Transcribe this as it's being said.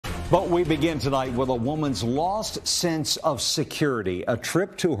But we begin tonight with a woman's lost sense of security. A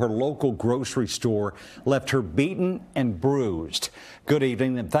trip to her local grocery store left her beaten and bruised. Good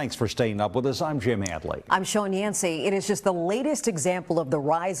evening and thanks for staying up with us. I'm Jim Hadley. I'm Sean Yancey. It is just the latest example of the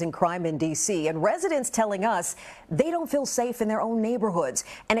rise in crime in D.C. and residents telling us they don't feel safe in their own neighborhoods.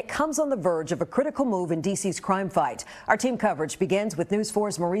 And it comes on the verge of a critical move in D.C.'s crime fight. Our team coverage begins with News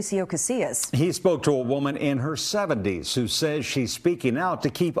 4's Mauricio Casillas. He spoke to a woman in her 70s who says she's speaking out to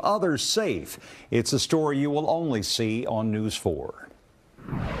keep others safe. It's a story you will only see on News 4.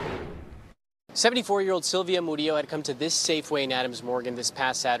 74-year-old Silvia Murillo had come to this Safeway in Adams Morgan this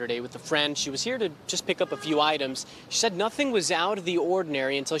past Saturday with a friend. She was here to just pick up a few items. She said nothing was out of the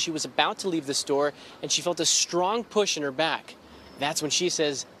ordinary until she was about to leave the store and she felt a strong push in her back. That's when she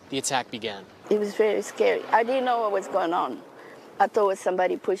says the attack began. It was very scary. I didn't know what was going on. I thought it was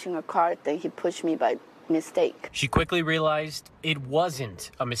somebody pushing a cart, then he pushed me by mistake. She quickly realized it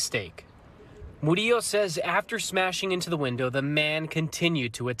wasn't a mistake. Murillo says after smashing into the window, the man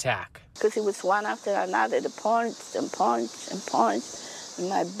continued to attack. Because it was one after another, the punch and punch and punch in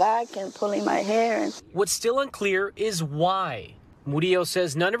my back and pulling my hair. What's still unclear is why. Murillo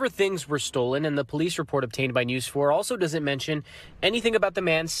says none of her things were stolen, and the police report obtained by News 4 also doesn't mention anything about the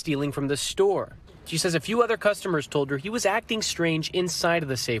man stealing from the store. She says a few other customers told her he was acting strange inside of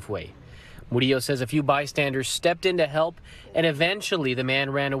the Safeway. Murillo says a few bystanders stepped in to help, and eventually the man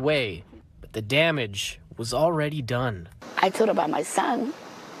ran away. But the damage was already done. I thought about my son.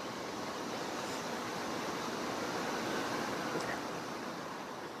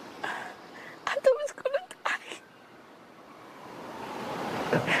 I thought he was going to die.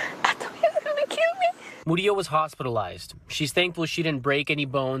 I thought he was going to kill me. Murillo was hospitalized. She's thankful she didn't break any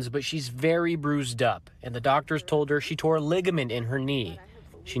bones, but she's very bruised up, and the doctors told her she tore a ligament in her knee.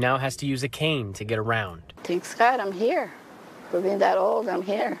 She now has to use a cane to get around. Thanks God I'm here. For being that old, I'm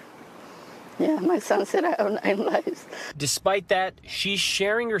here. Yeah, my son said I have 9 lives. Despite that, she's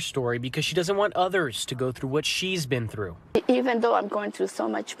sharing her story because she doesn't want others to go through what she's been through. Even though I'm going through so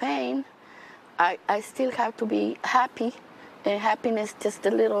much pain, I still have to be happy. And happiness just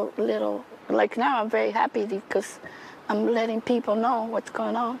a little. Like now I'm very happy because I'm letting people know what's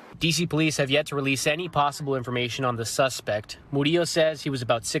going on. D.C. police have yet to release any possible information on the suspect. Murillo says he was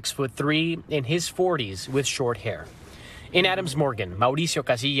about 6'3", in his 40s with short hair. In Adams Morgan, Mauricio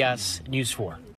Casillas, News 4.